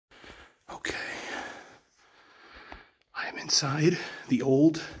inside the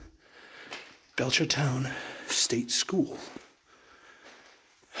old Belchertown State School.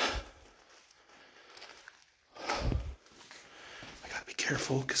 I gotta be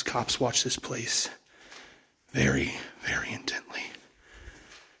careful because cops watch this place very, very intently.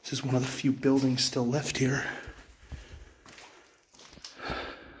 This is one of the few buildings still left here.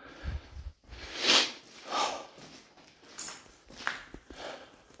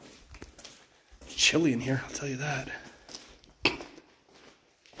 It's chilly in here, I'll tell you that.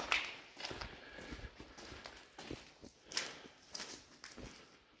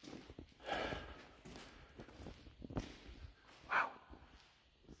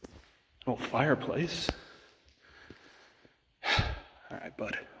 Old fireplace. Alright,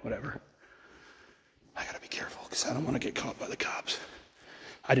 bud, whatever. I gotta be careful because I don't want to get caught by the cops.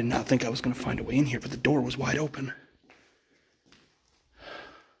 I did not think I was going to find a way in here, but the door was wide open.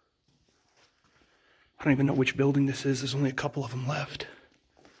 I don't even know which building this is. There's only a couple of them left.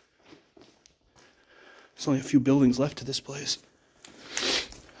 There's only a few buildings left to this place.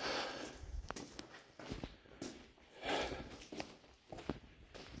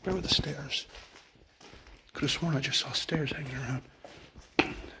 Where were the stairs? Could have sworn I just saw stairs hanging around.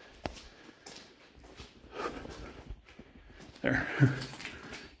 There.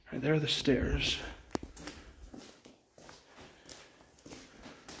 Right there are the stairs.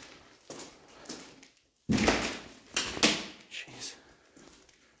 Jeez.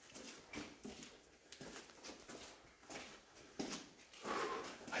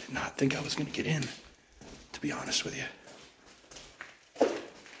 I did not think I was going to get in, to be honest with you.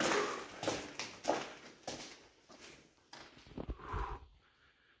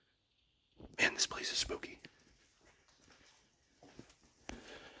 Man, this place is spooky.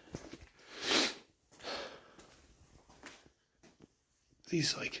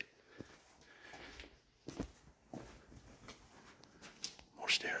 These, like, more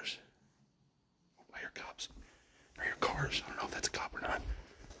stairs. I hear cops. I hear cars. I don't know if that's a cop or not.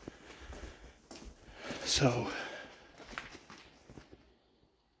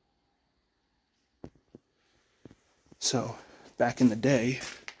 So, back in the day,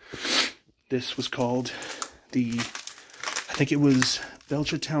 this was called I think it was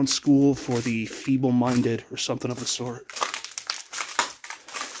Belchertown School for the Feeble-Minded or something of the sort.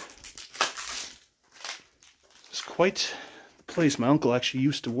 It's quite the place. My uncle actually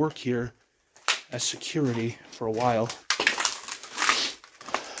used to work here as security for a while.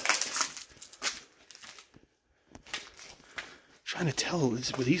 Trying to tell,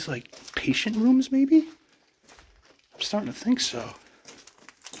 were these like patient rooms maybe? I'm starting to think so.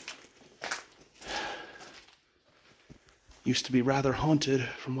 Used to be rather haunted,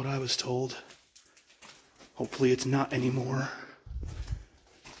 from what I was told. Hopefully it's not anymore.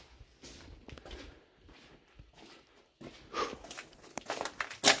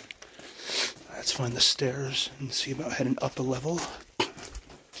 Let's find the stairs and see about heading up a level.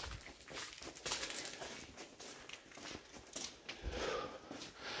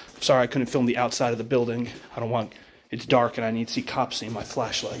 Sorry I couldn't film the outside of the building. It's dark and I need to see cops seeing my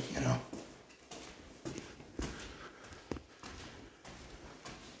flashlight, you know.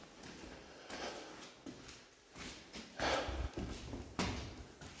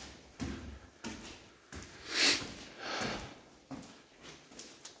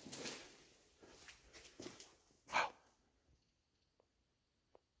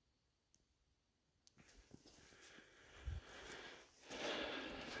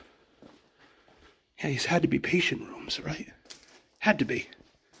 Yeah, these had to be patient rooms, right? Had to be.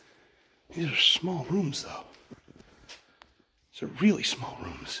 These are small rooms, though. These are really small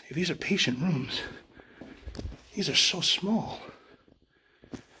rooms. If these are patient rooms, these are so small.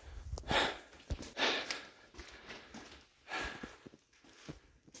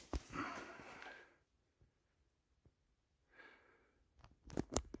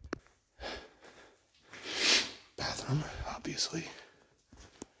 Bathroom, obviously.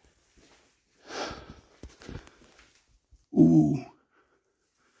 Ooh,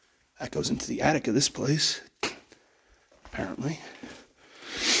 that goes into the attic of this place, apparently.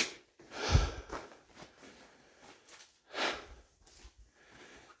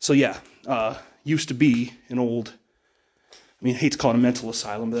 So yeah, used to be an old, I hate to call it a mental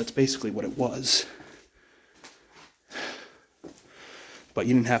asylum, but that's basically what it was. But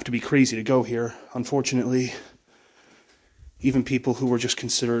you didn't have to be crazy to go here, unfortunately. Even people who were just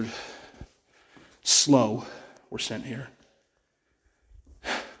considered slow were sent here.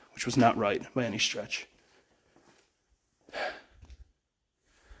 Which was not right by any stretch.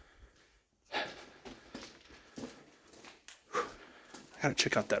 I gotta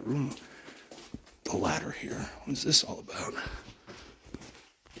check out that room. the ladder here. What is this all about?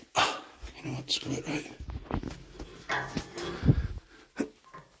 You know what? Screw it, right?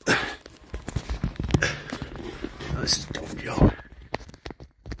 Oh, this is dope, Joe.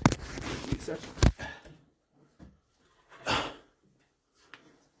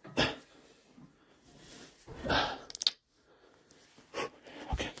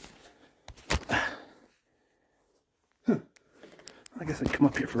 I guess I'd come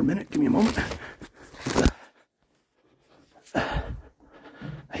up here for a minute. Give me a moment.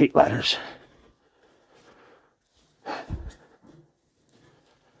 I hate ladders.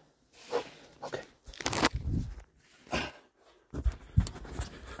 Okay.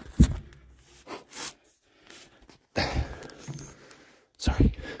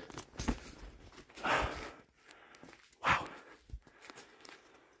 Sorry. Wow.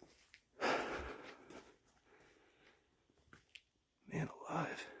 Man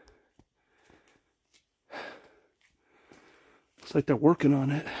alive. Looks like they're working on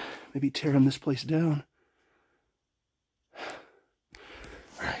it. Maybe tearing this place down.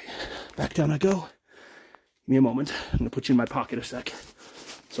 Alright, back down I go. Give me a moment. I'm going to put you in my pocket a sec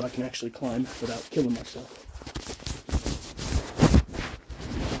so I can actually climb without killing myself.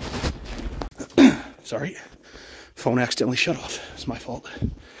 Sorry. Phone accidentally shut off. It's my fault.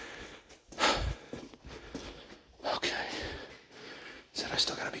 Okay. Said I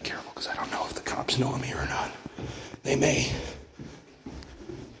still gotta be careful because I don't know if the cops know I'm here or not. They may.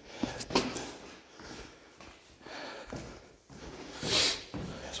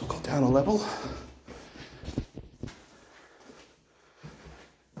 Guess we'll go down a level.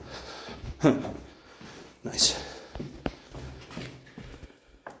 Huh. Nice.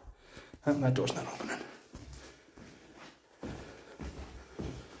 Oh, that door's not opening.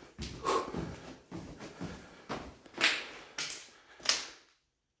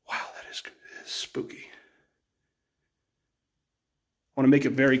 Wow, that is spooky. I want to make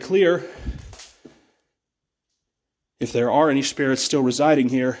it very clear, if there are any spirits still residing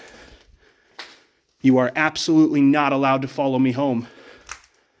here, you are absolutely not allowed to follow me home.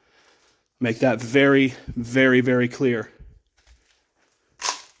 Make that very, very, very clear.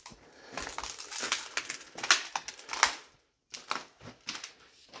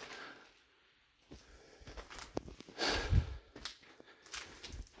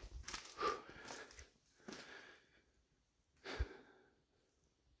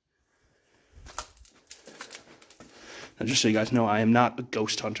 Now, just so you guys know, I am not a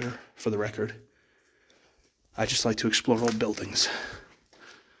ghost hunter, for the record. I just like to explore old buildings.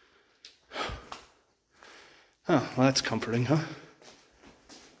 Oh, well, that's comforting, huh?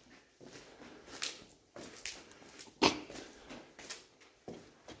 All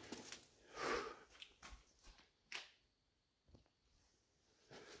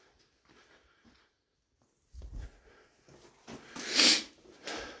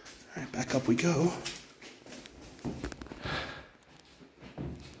right, back up we go.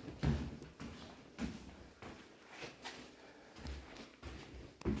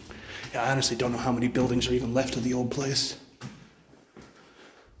 Yeah, I honestly don't know how many buildings are even left of the old place.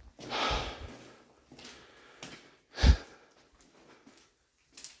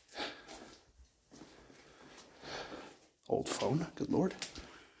 Old phone, good lord.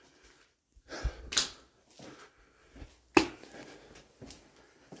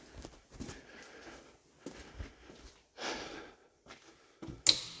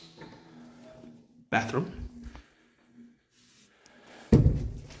 Bathroom.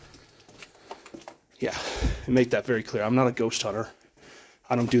 Yeah, and make that very clear. I'm not a ghost hunter.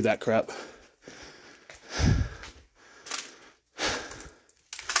 I don't do that crap. I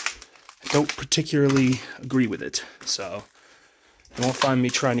don't particularly agree with it, so you won't find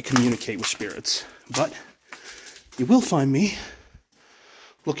me trying to communicate with spirits. But you will find me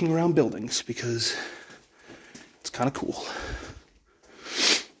looking around buildings because it's kind of cool.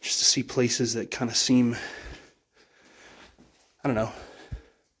 Just to see places that kind of seem, I don't know.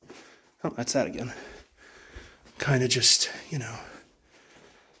 Oh, that's that again. Kind of just, you know,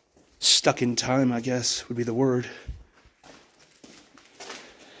 stuck in time, I guess, would be the word.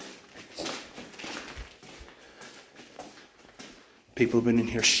 People have been in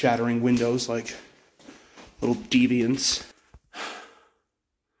here shattering windows like little deviants. Just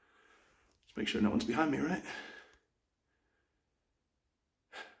make sure no one's behind me, right?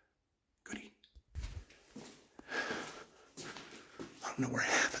 Goody. I don't know where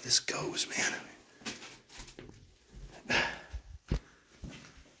half of this goes, man.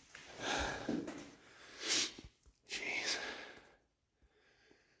 Jeez.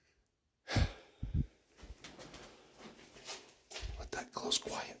 Let that close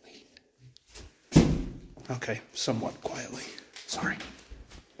quietly. Okay, somewhat quietly. Sorry.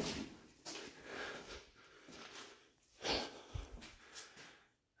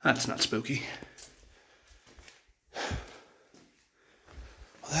 That's not spooky.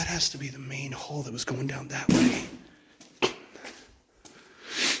 Well, that has to be the main hall that was going down that way.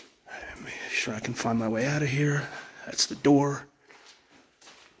 Make sure I can find my way out of here. That's the door.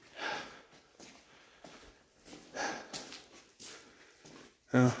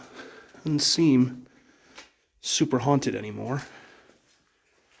 Doesn't seem super haunted anymore.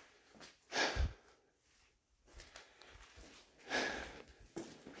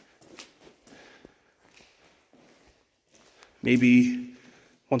 Maybe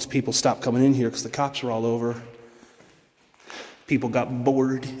once people stopped coming in here because the cops were all over, people got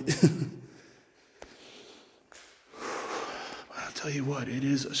bored. I'll tell you what, it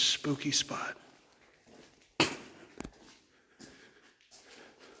is a spooky spot.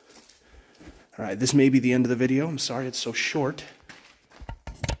 All right, this may be the end of the video. I'm sorry it's so short.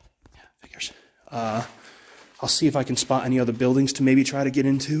 Yeah, figures. I'll see if I can spot any other buildings to maybe try to get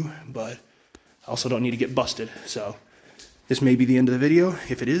into, but I also don't need to get busted, so this may be the end of the video.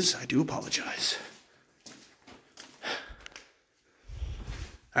 If it is, I do apologize.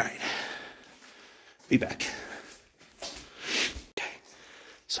 All right, be back. Okay,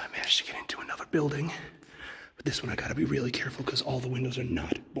 so I managed to get into another building, but this one I gotta be really careful because all the windows are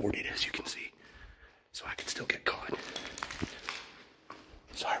not boarded, as you can see. So I could still get caught.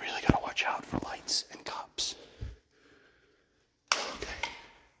 So I really gotta watch out for lights and cops. Okay.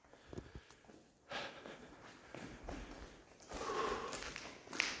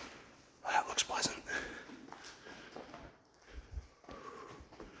 Well, that looks pleasant.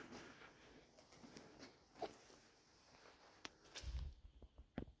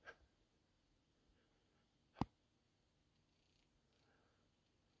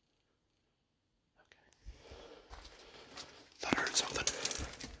 Thought I heard something.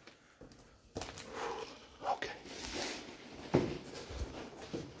 Okay.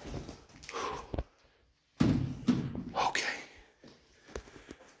 Okay.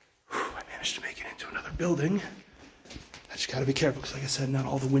 I managed to make it into another building. I just gotta be careful because, like I said, not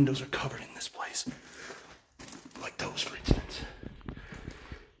all the windows are covered in this place. Like those, for instance.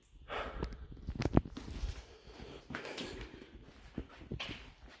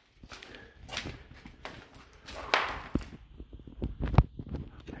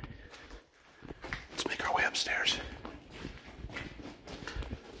 Upstairs.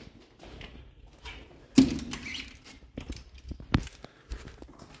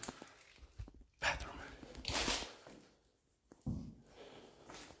 Bathroom.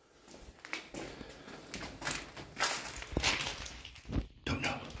 Don't know.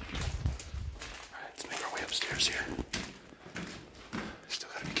 All right, let's make our way upstairs here. Still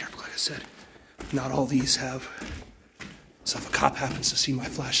gotta be careful, like I said. Not all these have. So if a cop happens to see my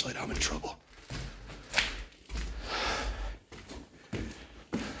flashlight, I'm in trouble.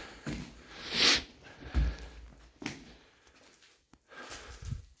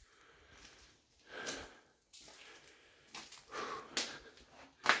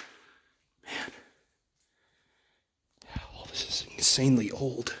 Insanely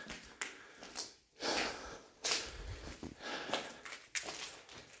old.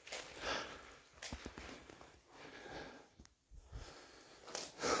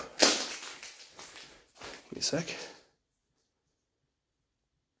 Give me a sec.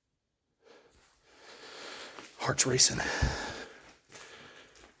 Heart's racing.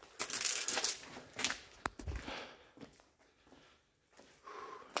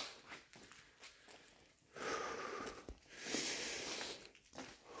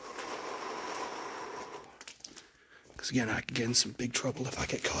 Because again, I could get in some big trouble if I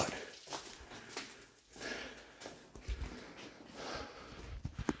get caught.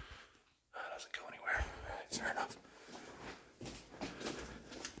 That doesn't go anywhere. Fair enough.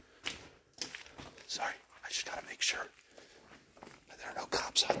 Sorry, I just gotta make sure that there are no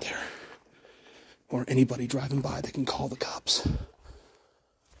cops out there. Or anybody driving by that can call the cops.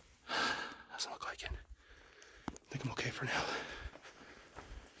 Doesn't look like it. I think I'm okay for now.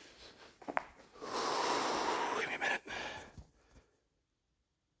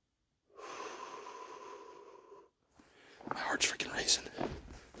 My heart's freaking racing.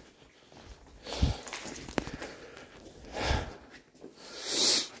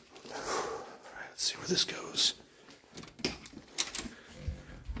 Alright, let's see where this goes.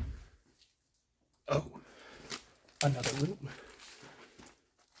 Oh, another room.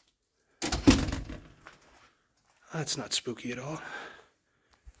 That's not spooky at all.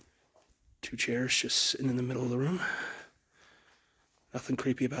 Two chairs just sitting in the middle of the room. Nothing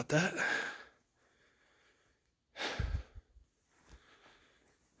creepy about that.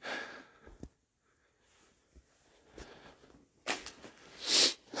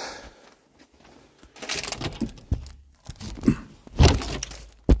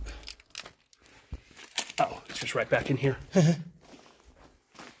 just right back in here. Okay.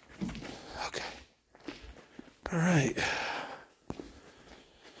 All right.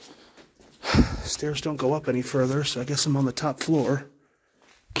 Stairs don't go up any further, so I guess I'm on the top floor.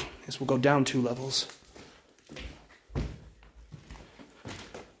 Guess we'll go down 2 levels.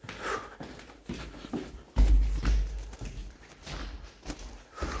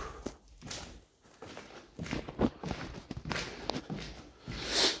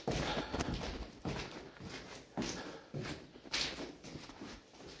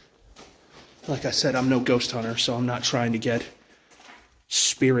 Like I said, I'm no ghost hunter, so I'm not trying to get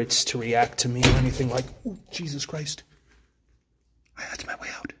spirits to react to me or anything like, oh, Jesus Christ. That's my way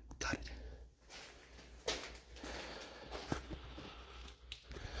out. Got it.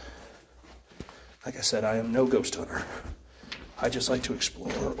 Like I said, I am no ghost hunter. I just like to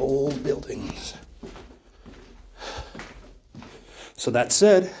explore old buildings. So that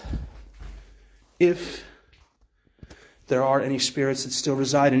said, if there are any spirits that still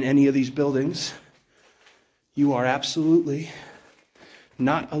reside in any of these buildings, you are absolutely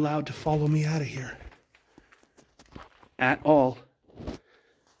not allowed to follow me out of here. At all.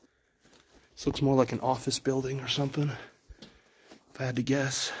 This looks more like an office building or something, if I had to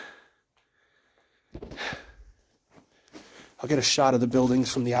guess. I'll get a shot of the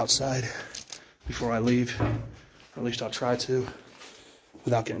buildings from the outside before I leave. Or at least I'll try to,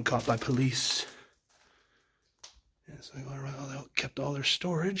 without getting caught by police. Yeah, so they kept all their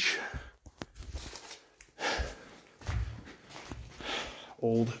storage.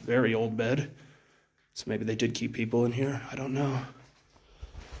 Old, very old bed. So maybe they did keep people in here. I don't know.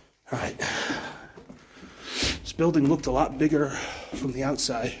 All right. This building looked a lot bigger from the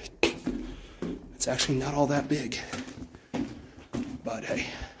outside. It's actually not all that big. But hey,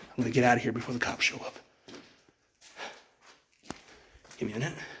 I'm gonna get out of here before the cops show up. Give me a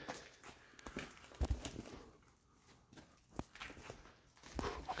minute.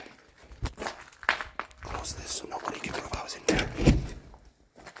 Okay. Close this so nobody can prove I was in there.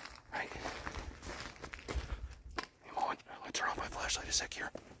 Right. A moment. Let me turn off my flashlight a sec here.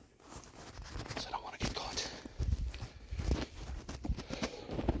 Because I don't want to get caught.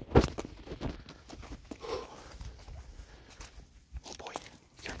 Oh boy.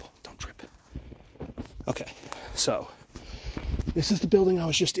 Careful. Don't trip. Okay. So, this is the building I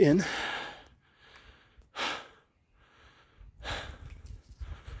was just in.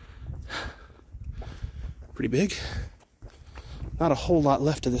 Pretty big. Not a whole lot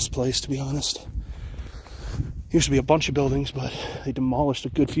left of this place, to be honest. Used to be a bunch of buildings, but they demolished a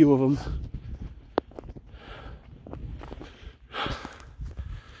good few of them.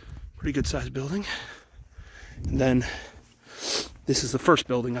 Pretty good sized building. And then this is the first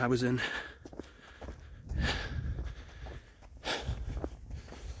building I was in.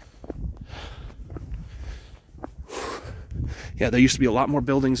 Yeah, there used to be a lot more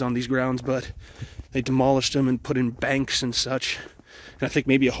buildings on these grounds, but they demolished them and put in banks and such. And I think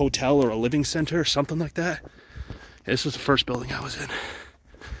maybe a hotel or a living center or something like that. Yeah, this was the first building I was in.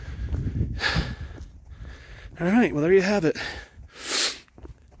 All right, well, there you have it.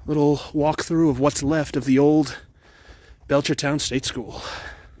 Little walkthrough of what's left of the old Belchertown State School.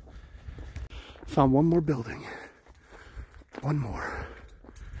 Found one more building. One more.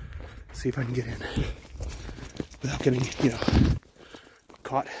 See if I can get in without getting,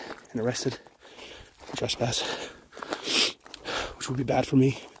 caught and arrested. Trespass, which would be bad for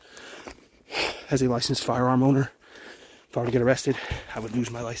me as a licensed firearm owner. If I were to get arrested, I would lose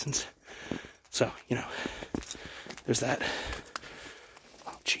my license. So, there's that.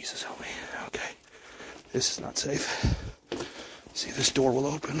 Oh, Jesus help me. Okay. This is not safe. See if this door will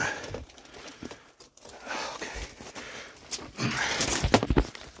open. Okay.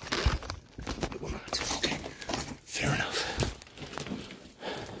 Okay. Fair enough.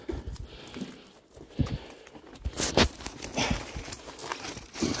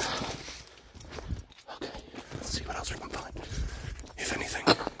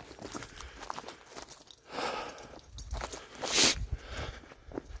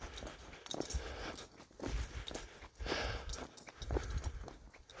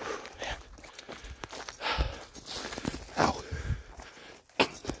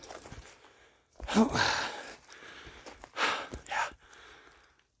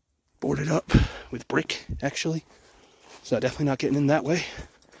 Boarded up with brick, actually. So definitely not getting in that way.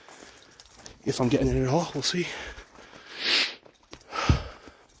 If I'm getting in at all, we'll see.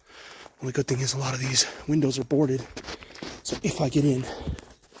 Only good thing is a lot of these windows are boarded. So if I get in,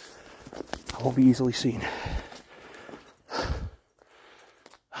 I won't be easily seen. Oh,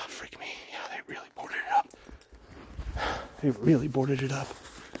 freak me. Yeah, they really boarded it up. They really boarded it up.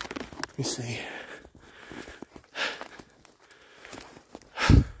 Let me see.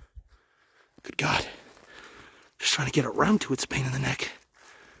 I get around to it's a pain in the neck.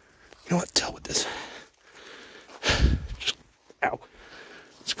 You know what? Tell with this. Just, ow.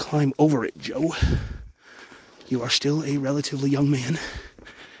 Let's climb over it, Joe. You are still a relatively young man.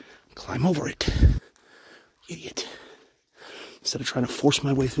 Climb over it. Idiot. Instead of trying to force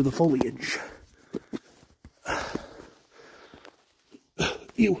my way through the foliage.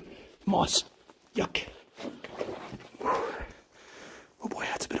 Ew. Moss. Yuck. Oh boy,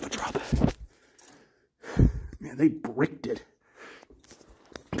 that's a bit of a drop. Man, they bricked it.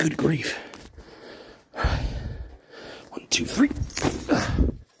 Good grief. 1, 2, 3.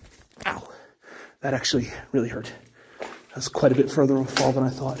 Ow. That actually really hurt. That's quite a bit further of a fall than I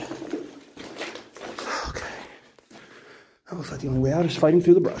thought. Okay. That looks like the only way out is fighting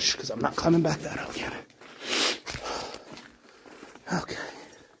through the brush, because I'm not climbing back that out again. Okay.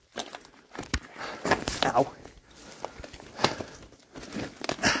 Ow.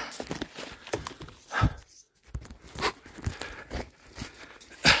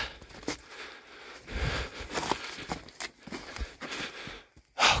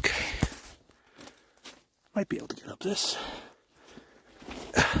 Might be able to get up this.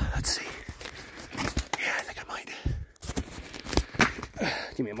 Let's see. Yeah, I think I might.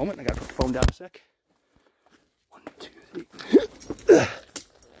 Give me a moment. I gotta put the phone down a sec. 1, 2, 3.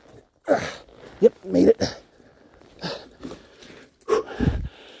 Yep, made it.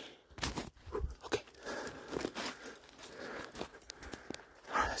 Okay.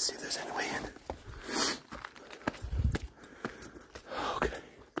 Let's see if there's any way in. Okay.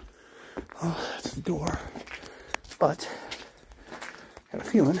 Oh, that's the door. But, I got a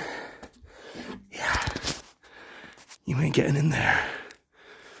feeling, yeah, you ain't getting in there.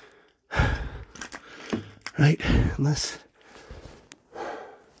 Right? Unless...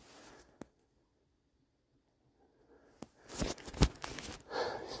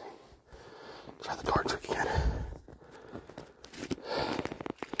 Try the card trick again.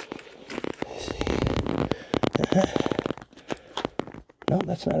 No,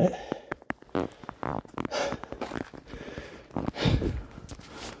 that's not it.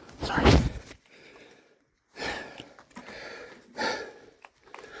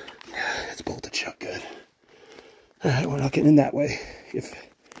 Alright, we're not getting in that way, if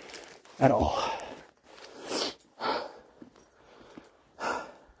at all.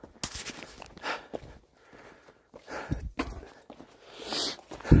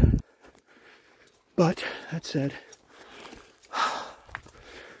 But, that said,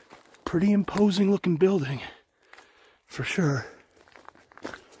 pretty imposing looking building, for sure.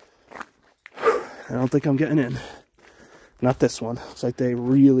 I don't think I'm getting in. Not this one. Looks like they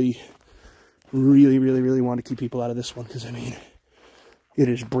really want to keep people out of this one, because I mean, it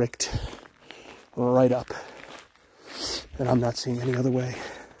is bricked right up, and I'm not seeing any other way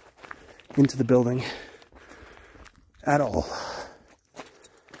into the building at all.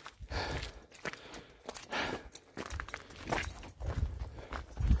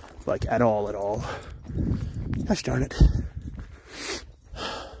 Like at all. Gosh darn it.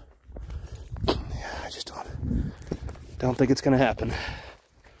 Yeah, I just don't think it's gonna happen.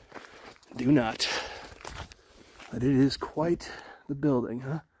 Do not. But it is quite the building,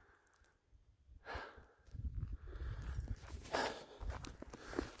 huh?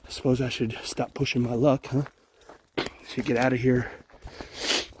 I suppose I should stop pushing my luck, huh? Should get out of here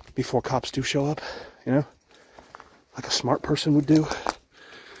before cops do show up, you know? Like a smart person would do.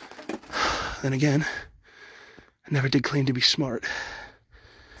 Then again, I never did claim to be smart.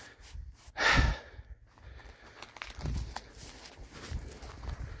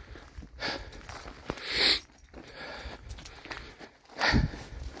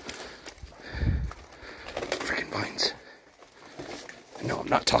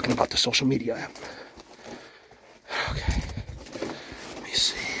 Not talking about the social media app. Okay. Let me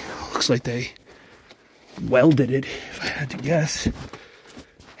see. Looks like they welded it, if I had to guess.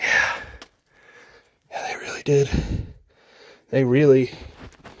 Yeah. Yeah, they really did. They really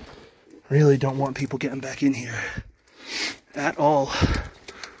don't want people getting back in here at all.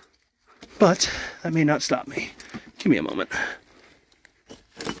 But that may not stop me. Give me a moment.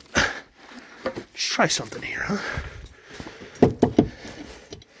 Let's try something here, huh?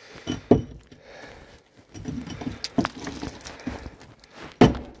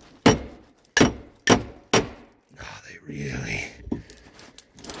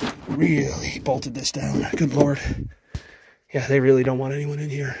 Really bolted this down. Good Lord. Yeah, they really don't want anyone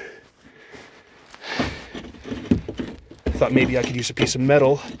in here. I thought maybe I could use a piece of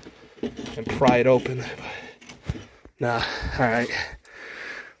metal and pry it open, but nah. Alright.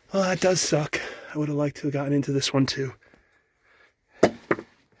 Well, that does suck. I would have liked to have gotten into this one too.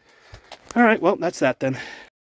 Alright, well, that's that then.